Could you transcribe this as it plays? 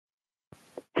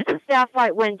Staff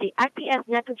Write Wendy, acting as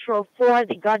net control for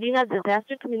the Gardena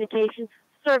Disaster Communications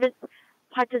Service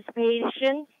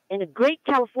participation in the Great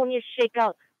California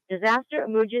Shakeout Disaster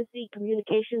Emergency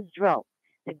Communications Drill.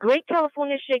 The Great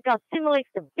California Shakeout simulates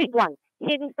the big one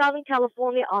hit in Southern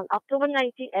California on October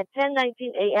 19 at 10:19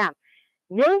 a.m.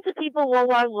 Millions of people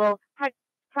worldwide will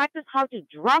practice how to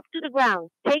drop to the ground,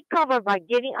 take cover by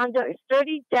getting under a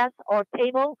sturdy desk or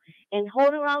table, and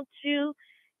hold around to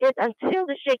it until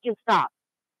the shaking stops.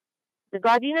 The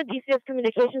Gardena DCS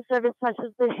Communication Service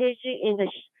participation in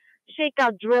the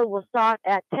shakeout drill will start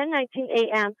at 10:19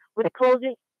 a.m. with the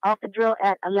closing of the drill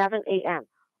at 11 a.m.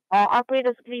 All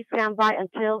operators please stand by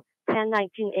until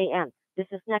 10:19 a.m. This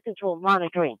is net control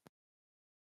monitoring.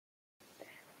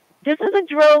 This is a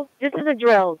drill.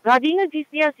 Gardena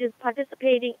DCS is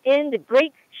participating in the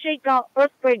Great Shakeout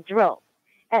Earthquake Drill.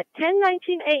 At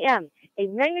 10:19 a.m., a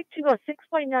magnitude of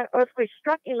 6.9 earthquake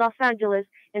struck in Los Angeles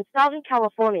in Southern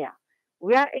California.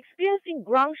 We are experiencing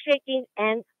ground shaking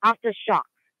and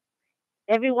aftershocks.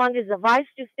 Everyone is advised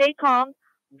to stay calm,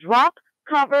 drop,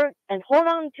 cover, and hold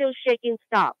on until shaking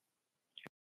stops.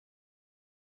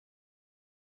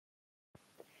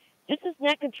 This is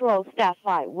Net Control Staff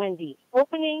 5, Wendy,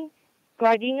 opening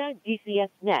Gardena DCS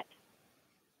Net.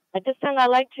 At this time, I'd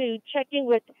like to check in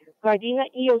with Gardena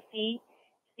EOC,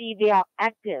 see they are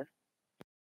active.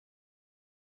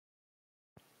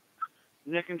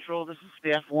 Net Control, this is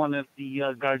Staff 1 at the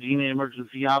Gardena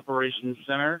Emergency Operations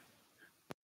Center.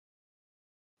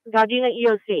 Gardena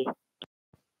EOC.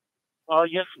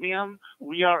 Yes, ma'am.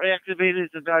 We are activated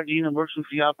at the Gardena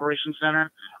Emergency Operations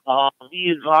Center. We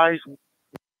advise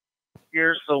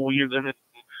here, so we are going to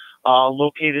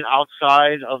located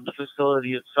outside of the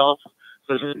facility itself.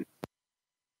 So,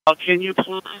 can you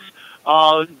please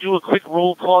do a quick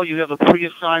roll call? You have a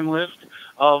pre-assigned list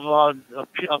of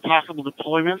possible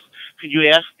deployments. Could you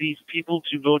ask these people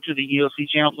to go to the EOC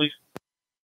channel, please?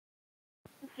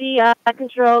 See, Net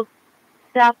Control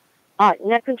Staff,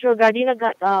 Net Control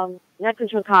Gardena, Net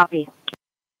Control copy.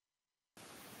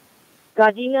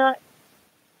 Gardena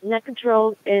Net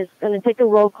Control is going to take a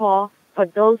roll call for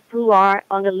those who are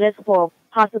on the list for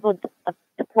possible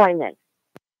deployment.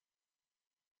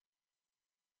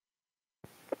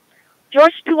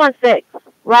 George 216,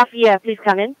 Raphael, please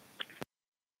come in.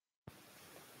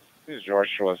 This is George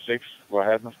 216. Go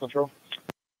ahead, Net Control.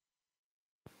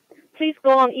 Please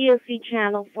go on EOC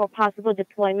channel for possible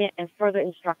deployment and further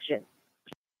instructions.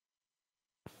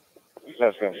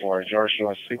 Let's go for George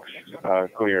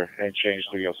 216. Clear and change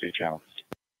to EOC channel.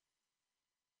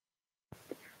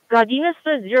 Gardena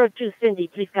Sir 02, Cindy,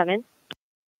 please come in.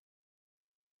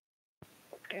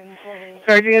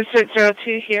 Gardena Sir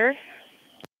 02 here.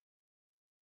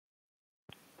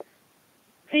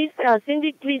 Please,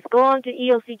 Cindy, please go on to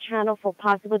EOC channel for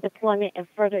possible deployment and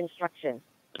further instructions.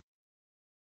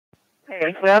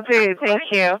 Okay, will do. Thank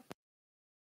you.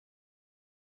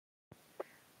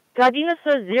 Gardena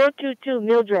Sir 022,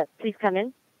 Mildred, please come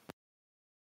in.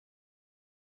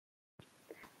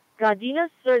 Gardena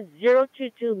Sir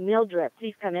 022, Mildred,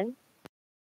 please come in.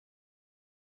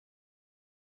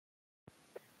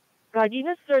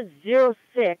 Gardena Sir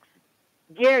 06,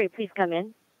 Gary, please come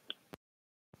in.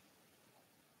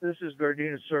 This is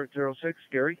Gardena Sir 06,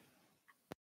 Gary.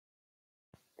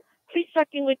 Please check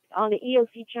in with on the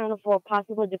EOC channel for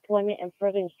possible deployment and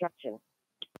further instructions.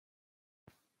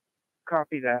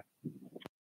 Copy that.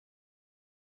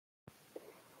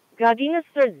 Gardena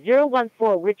Sir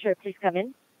 014, Richard, please come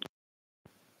in.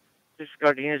 This is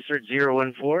Gardena Sir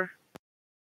 014.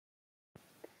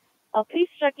 Please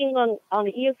check in on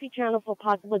the EOC channel for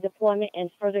possible deployment and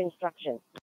further instructions.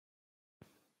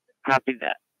 Copy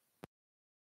that.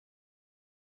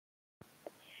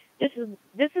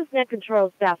 This is Net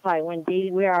Control Staff 5, Wendy.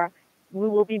 We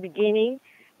will be beginning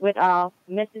with our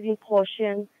messaging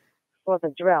portion for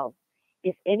the drill.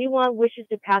 If anyone wishes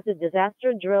to pass a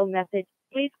disaster drill message,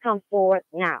 please come forward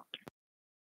now.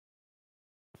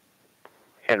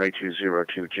 Henry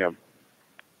 202, Jim.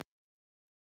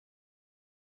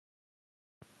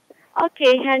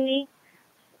 Okay, Henry.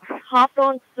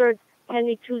 Hawthorne, Sir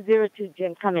Henry 202,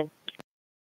 Jim, come in.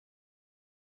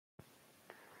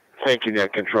 Thank you,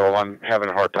 Net Control. I'm having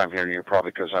a hard time hearing you, probably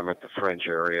because I'm at the fringe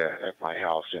area at my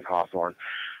house in Hawthorne.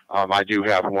 I do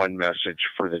have one message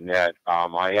for the net.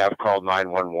 I have called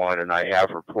 911 and I have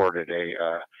reported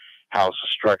a house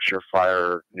structure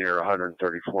fire near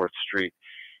 134th Street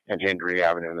and Hendry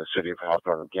Avenue in the city of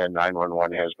Hawthorne. Again,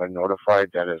 911 has been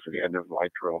notified. That is the end of my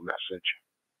drill message.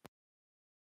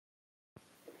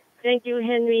 Thank you,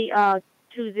 Henry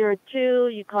 202.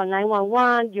 You call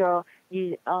 911.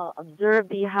 You observe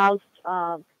the house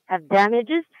have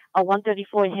damages.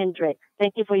 134 Hendrick.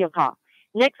 Thank you for your call.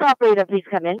 Next operator, please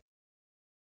come in.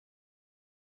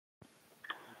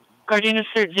 Gardena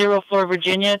Cert 04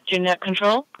 Virginia, Jeanette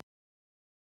Control.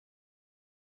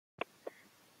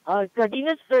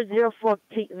 Gardena Cert 04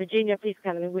 Virginia, please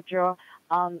come in with your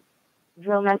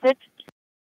drill message.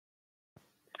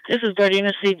 This is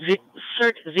Gardena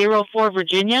Cert 04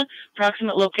 Virginia.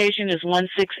 Approximate location is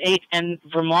 168 in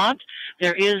Vermont.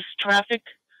 There is traffic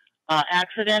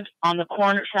accident on the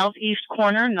southeast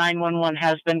corner. 911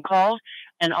 has been called,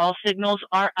 and all signals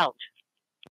are out.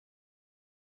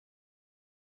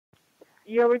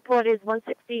 Your report is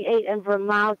 168 in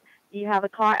Vermont. You have a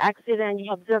car accident.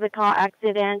 You observe a car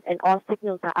accident, and all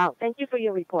signals are out. Thank you for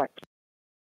your report.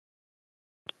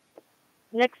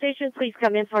 Next station, please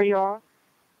come in for your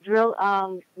drill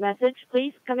message.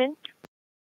 Please come in.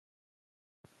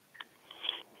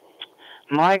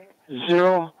 Mike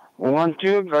 012,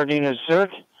 Gardena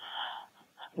Cert,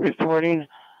 reporting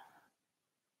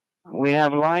we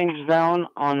have lines down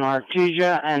on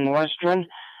Artesia and Western,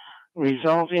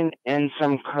 resulting in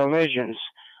some collisions.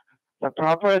 The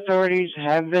proper authorities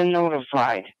have been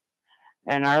notified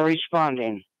and are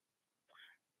responding.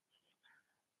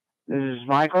 This is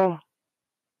Michael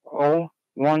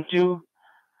 012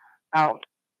 out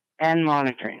and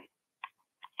monitoring.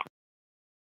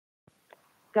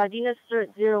 Gardena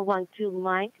Cert 012,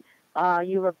 Mike.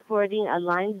 You're reporting a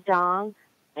lines down,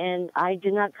 and I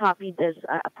did not copy this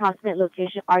approximate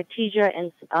location. Artesia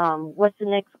and what's the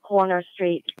next corner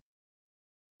street?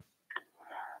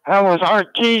 That was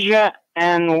Artesia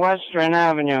and Western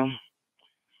Avenue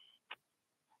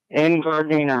in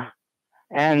Gardena.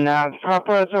 And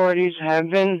proper authorities have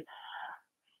been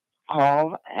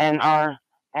called and are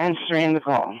answering the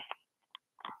call.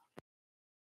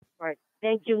 Right.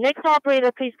 Thank you. Next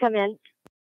operator, please come in.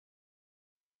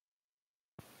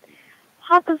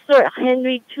 Officer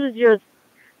Henry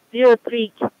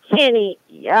 2003 Kenny.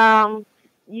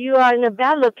 You are in a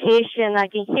bad location. I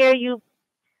can hear you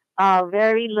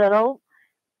very little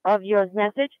of your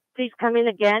message. Please come in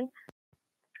again.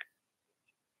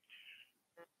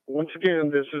 Once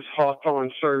again, this is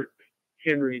Hawthorne Cert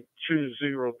Henry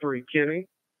 203 Kenny.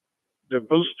 The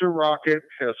booster rocket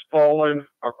has fallen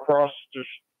across the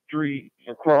street,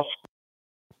 across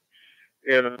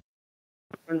at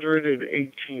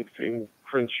 118th in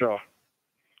Crenshaw.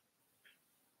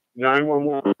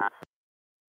 911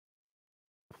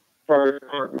 fire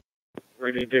department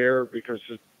already there because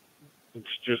it's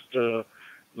just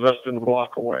less than a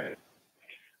block away.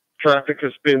 Traffic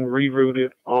has been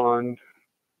rerouted on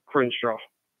Crenshaw.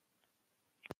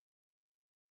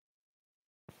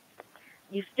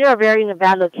 You still are very in a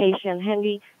bad location.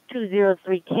 Henry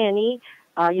 203 Kenny.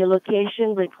 Your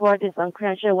location report is on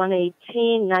Crenshaw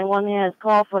 118. 911 has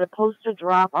called for the poster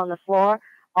drop on the floor,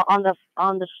 on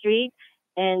the street,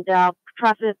 and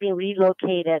traffic has been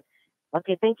relocated.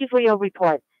 Okay, thank you for your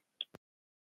report.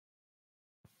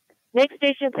 Next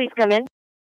station, please come in.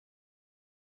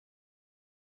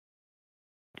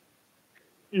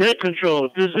 Net control.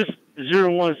 This is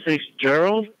 016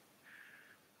 Gerald.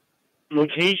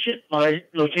 My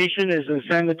location is in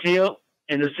San Mateo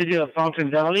in the city of Fountain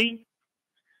Valley.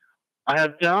 I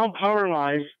have down power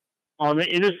lines on the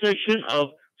intersection of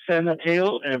San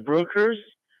Mateo and Brokers.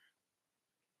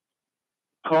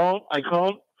 I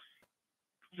called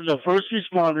the first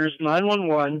responders,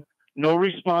 911, no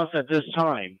response at this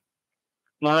time.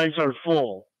 Lines are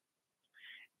full.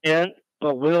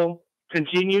 But we'll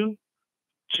continue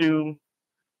to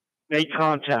make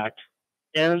contact.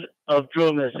 End of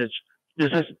drill message.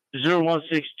 This is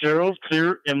 016 Gerald,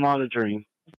 clear and monitoring.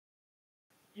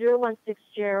 016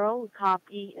 Gerald,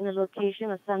 copy in the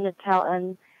location of San Mateo,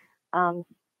 and I'm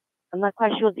not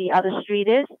quite sure what the other street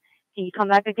is. Can you come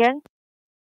back again?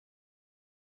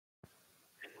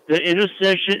 The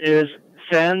intersection is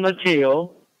San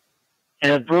Mateo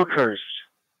and Brookhurst.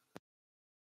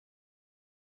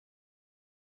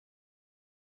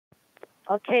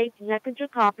 Okay, net control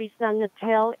copy, San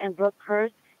Mateo and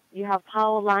Brookhurst. You have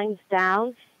power lines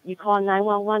down. You call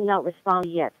 911, not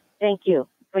responding yet. Thank you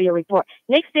for your report.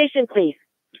 Next station, please.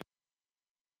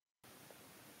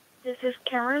 This is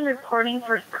Cameron reporting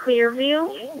for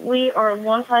Clearview. We are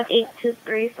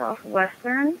 15823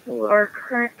 Southwestern. Our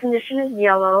current condition is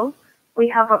yellow. We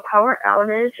have a power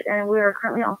outage, and we are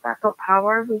currently on backup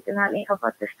power. We do not need help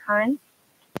at this time.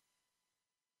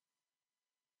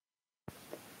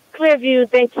 Clearview,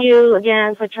 thank you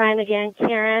again for trying again.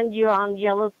 Karen, you're on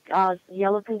yellow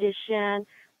condition,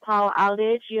 power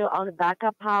outage. You're on the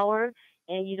backup power,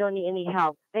 and you don't need any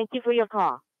help. Thank you for your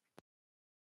call.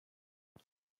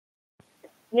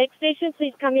 Next station,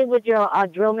 please come in with your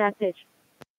drill message.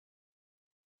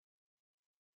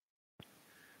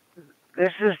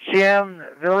 This is Jim,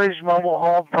 Village Mobile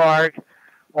Home Park,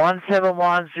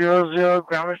 17100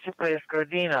 Gramercy Place,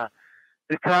 Gardena.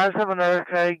 Because of an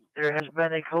earthquake, there has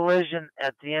been a collision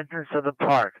at the entrance of the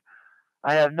park.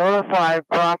 I have notified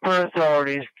proper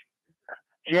authorities.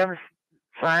 Jim's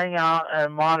signing out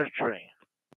and monitoring.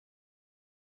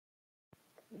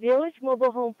 Village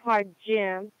Mobile Home Park,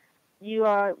 Jim. You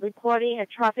are reporting a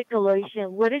traffic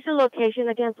collision. What is your location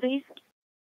again, please?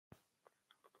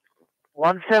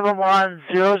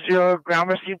 17100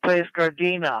 Gramercy Place,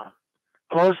 Gardena,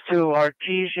 close to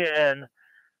Artesia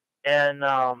and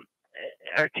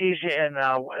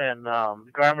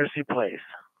Gramercy Place.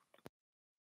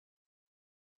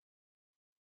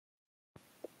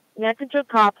 Net control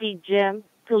copy, Jim.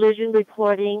 Collision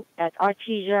reporting at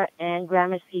Artesia and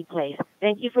Gramercy Place.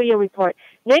 Thank you for your report.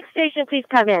 Next station, please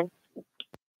come in.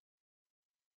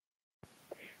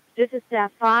 This is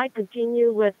Staff 5.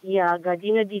 Continue with the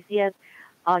Gardena DCS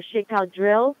Shakeout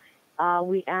drill.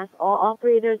 We ask all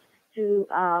operators to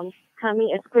come in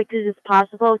as quickly as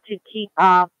possible to keep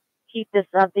this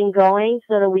thing going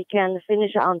so that we can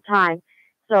finish it on time.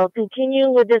 So continue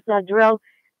with this drill.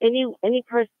 Any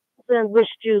person wish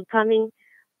to come in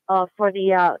for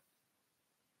the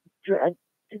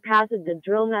to pass the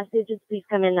drill messages, please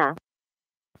come in now.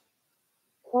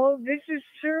 Oh, this is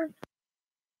Sir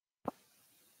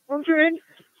Stuart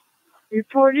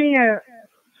reporting a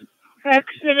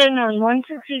accident on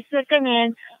 162nd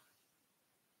and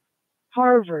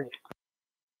Harvard.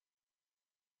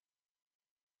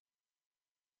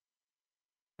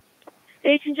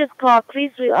 Station just called.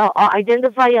 Please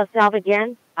identify yourself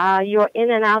again. You're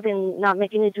in and out and not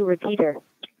making it to repeater.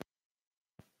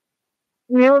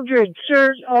 Mildred,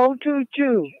 Sir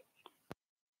 022.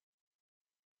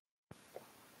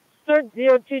 Sir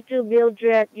 022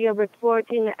 Mildred, you're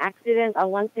reporting an accident on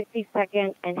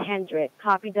 162nd and Hendrick.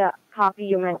 Copy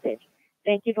your message.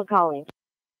 Thank you for calling.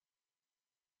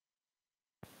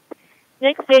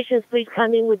 Next stations, please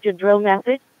come in with your drill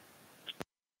message.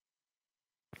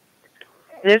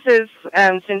 This is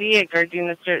Cindy at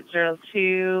Gardena Stuart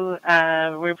 02,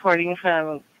 reporting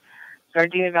from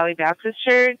Gardena Valley Baptist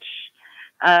Church.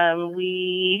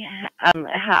 We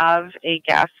have a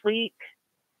gas leak.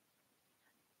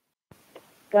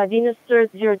 Gardena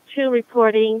Stuart 02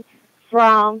 reporting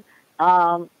from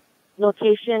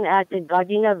location at the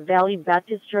Gardena Valley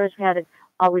Baptist Church. We had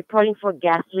a reporting for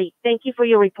gas leak. Thank you for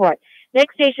your report.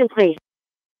 Next station, please.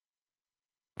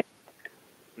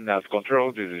 Nav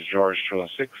Control, this is George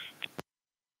 216.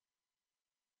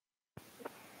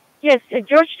 Yes,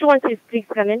 George 216, please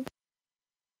come in.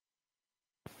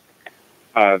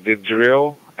 The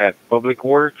drill at Public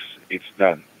Works, it's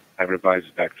done. Everybody's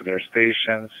back to their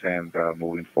stations and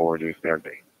moving forward with their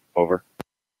day. Over.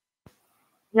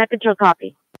 Net control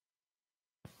copy.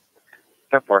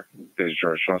 Step 4, this is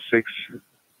George 216.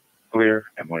 Clear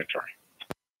and monitoring.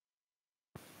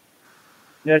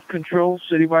 Net Control,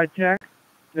 Citywide TAC.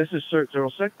 This is Cert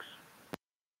 06.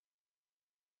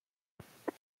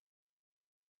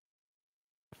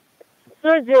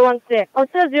 Sir 016. Oh,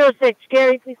 Sir 06.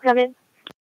 Gary, please come in.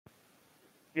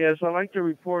 Yes, I'd like to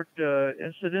report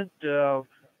incident.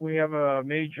 We have a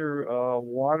major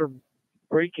water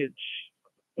breakage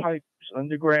pipes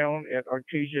underground at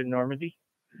Artesia and Normandy.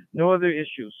 No other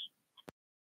issues.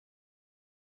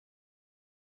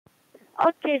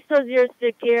 Okay, so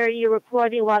 06, Gary, you're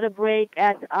reporting water break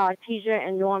at Artesia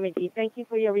and Normandy. Thank you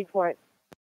for your report.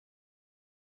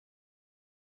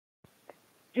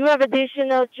 Do you have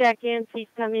additional check-in? Please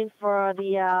come in for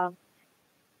the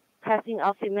passing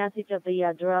off the message of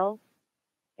the drill.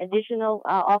 Additional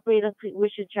operators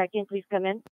wish to check in, please come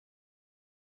in.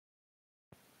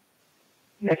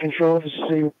 Net Control, this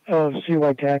is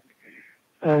CY TAC,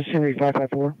 Henry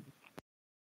 554.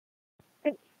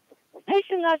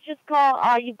 Patient not just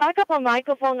call. You back up on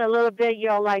microphone a little bit.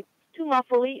 You're like too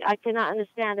muffly. I cannot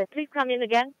understand it. Please come in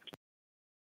again.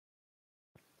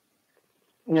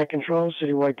 Net Control,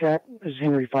 Citywide TAC, this is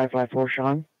Henry 554,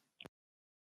 Sean.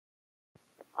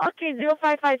 Okay,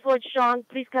 0554, Sean,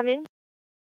 please come in.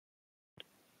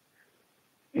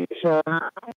 It's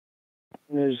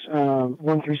is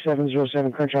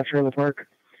 13707 Crenshaw Trailer Park.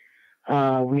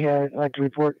 We had like to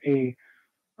report a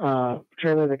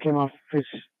trailer that came off its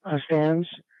stands,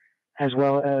 as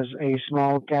well as a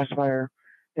small gas fire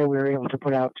that we were able to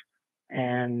put out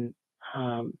and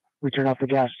return off the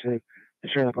gas to the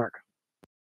trailer park.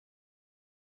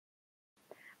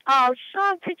 Oh,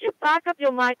 Sean, could you back up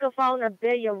your microphone a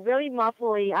bit? You're really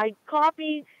muffly. I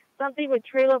copied something with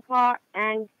trailer park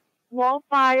and small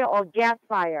fire or gas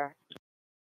fire.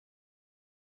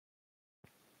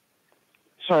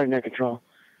 Sorry, Net Control.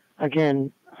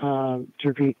 Again, to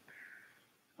repeat,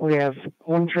 We have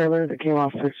one trailer that came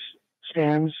off its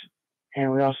stands,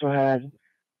 and we also had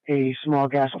a small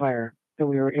gas fire that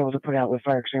we were able to put out with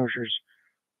fire extinguishers.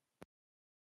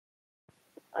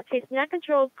 Okay, snack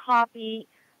control copy.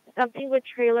 Something with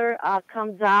trailer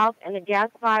comes out and a gas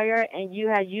fire, and you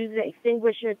had used the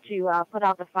extinguisher to put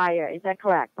out the fire. Is that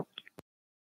correct?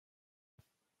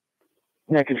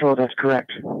 Snack control, that's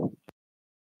correct.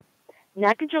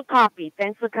 Snack control copy.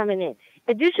 Thanks for coming in.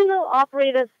 Additional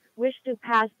operators wish to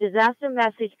pass disaster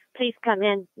message. Please come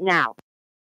in now.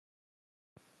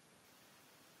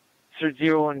 Sir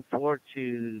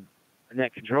 014 to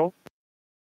net control.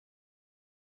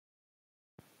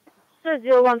 Sir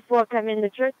 014, come in the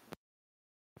church.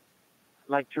 I'd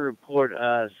like to report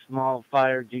a small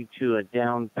fire due to a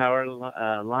down power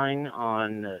line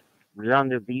on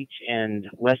Redondo Beach and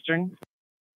Western.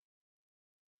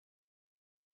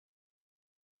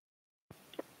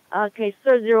 Okay,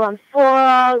 Sir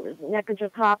 014, net control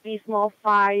copy, small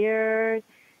fire.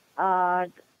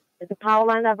 The power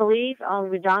line, I believe, on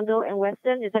Redondo and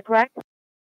Western. Is that correct?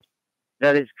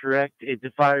 That is correct.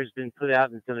 The fire has been put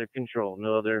out and it's under control.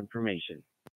 No other information.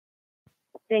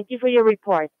 Thank you for your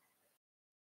report.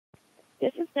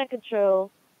 This is net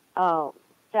control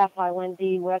staff by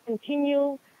Wendy. We'll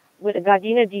continue with the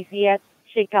Gardena DCS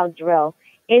shakeout drill.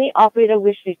 Any operator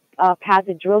wish to pass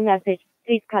a drill message,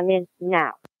 please come in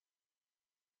now.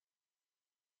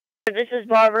 This is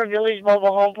Barbara, Village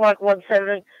Mobile Home Park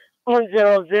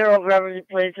 17100 Beverly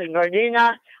Place in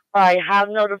Gardena. I have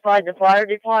notified the fire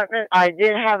department. I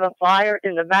did have a fire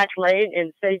in the back lane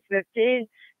in Stage 15,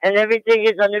 and everything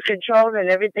is under control and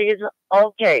everything is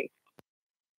okay.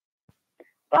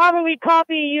 Barbara, we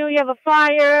copy you. You have a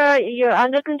fire. You're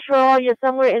under control. You're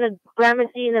somewhere in a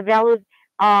Gramercy in a Village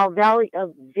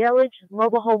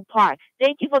Mobile Home Park.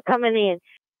 Thank you for coming in.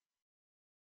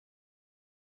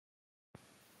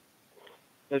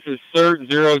 This is CERT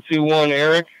 021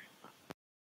 Eric.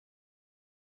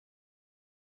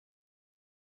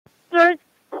 CERT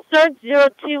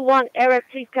 021 Eric,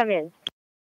 please come in.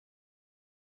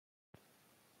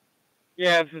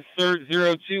 Yeah, this is CERT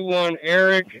 021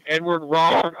 Eric, Edward,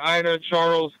 Robert, Ida,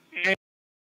 Charles,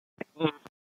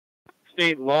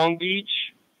 State, Long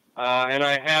Beach, and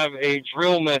I have a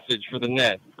drill message for the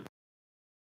net.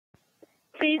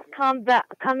 Please come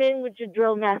in with your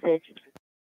drill message.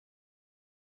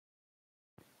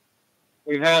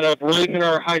 We've had a break in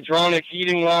our hydronic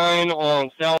heating line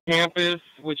on South Campus,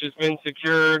 which has been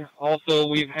secured. Also,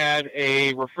 we've had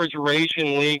a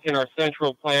refrigeration leak in our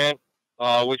central plant,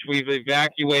 which we've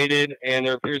evacuated, and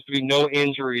there appears to be no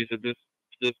injuries at this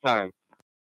time.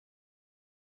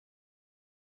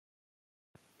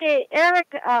 Okay,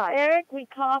 Eric, we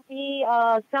copy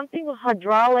something with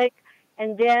hydraulic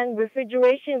and then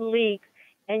refrigeration leaks,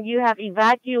 and you have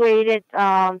evacuated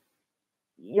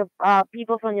your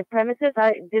people from your premises.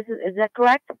 Is that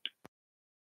correct?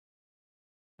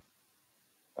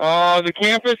 The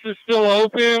campus is still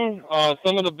open.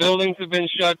 Some of the buildings have been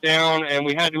shut down, and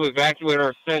we had to evacuate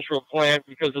our central plant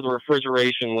because of the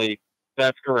refrigeration leak.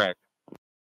 That's correct.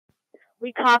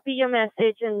 We copy your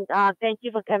message, and thank you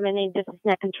for coming in. This is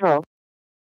net control.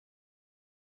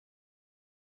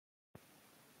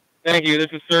 Thank you. This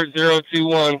is CERT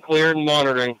 021, cleared and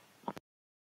monitoring.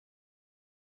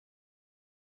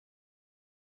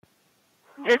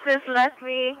 This is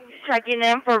Leslie checking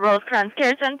in for Rosecrans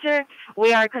Care Center.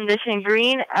 We are condition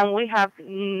green and we have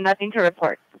nothing to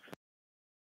report.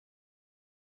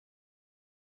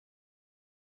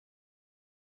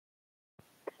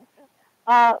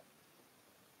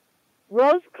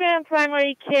 Rosecrans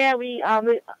Primary Care,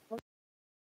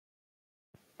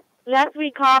 last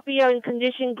week copy on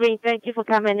condition green. Thank you for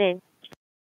coming in.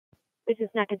 This is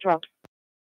net control.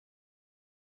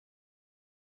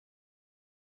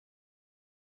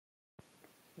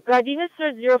 Gardena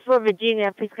Cert 04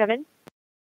 Virginia, please come in.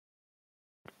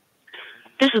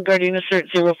 This is Gardena Cert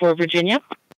 04 Virginia.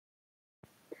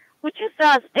 Would you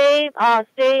stay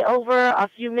over a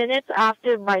few minutes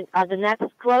after the net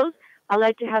is closed? I'd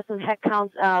like to have some head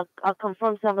counts. I'll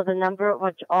confirm some of the number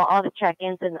of all the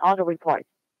check-ins and all the reports.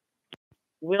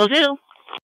 Will do.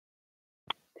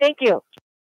 Thank you.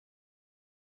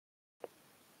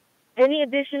 Any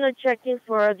additional check-ins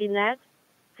for the net?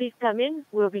 Please come in.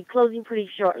 We'll be closing pretty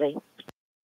shortly.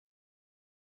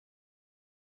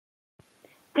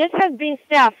 This has been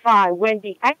staff by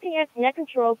Wendy, acting as net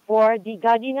control for the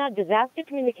Gardena Disaster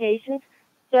Communications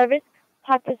Service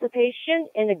participation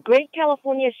in the Great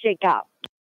California Shakeout.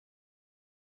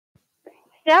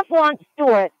 Staff 1,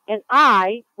 Stuart, and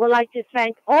I would like to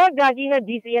thank all Gardena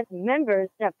DCS members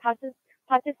that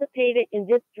participated in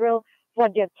this drill for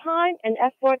their time and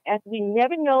effort, as we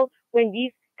never know when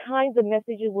these kinds of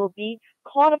messages will be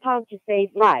called upon to save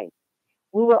lives.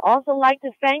 We would also like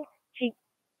to thank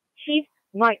Chief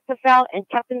Mike Tafel and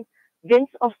Captain Vince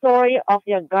Osorio of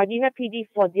the Gardena PD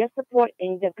for their support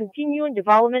in the continuing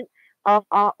development of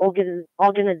our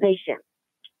organization.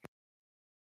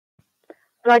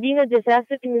 Gardena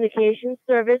Disaster Communications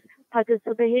Service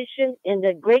participation in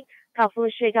the Great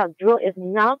California Shakeout drill is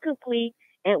now complete,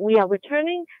 and we are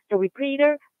returning the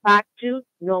repeater back to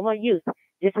normal use.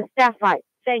 This is Staff Light.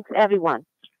 Thanks, everyone.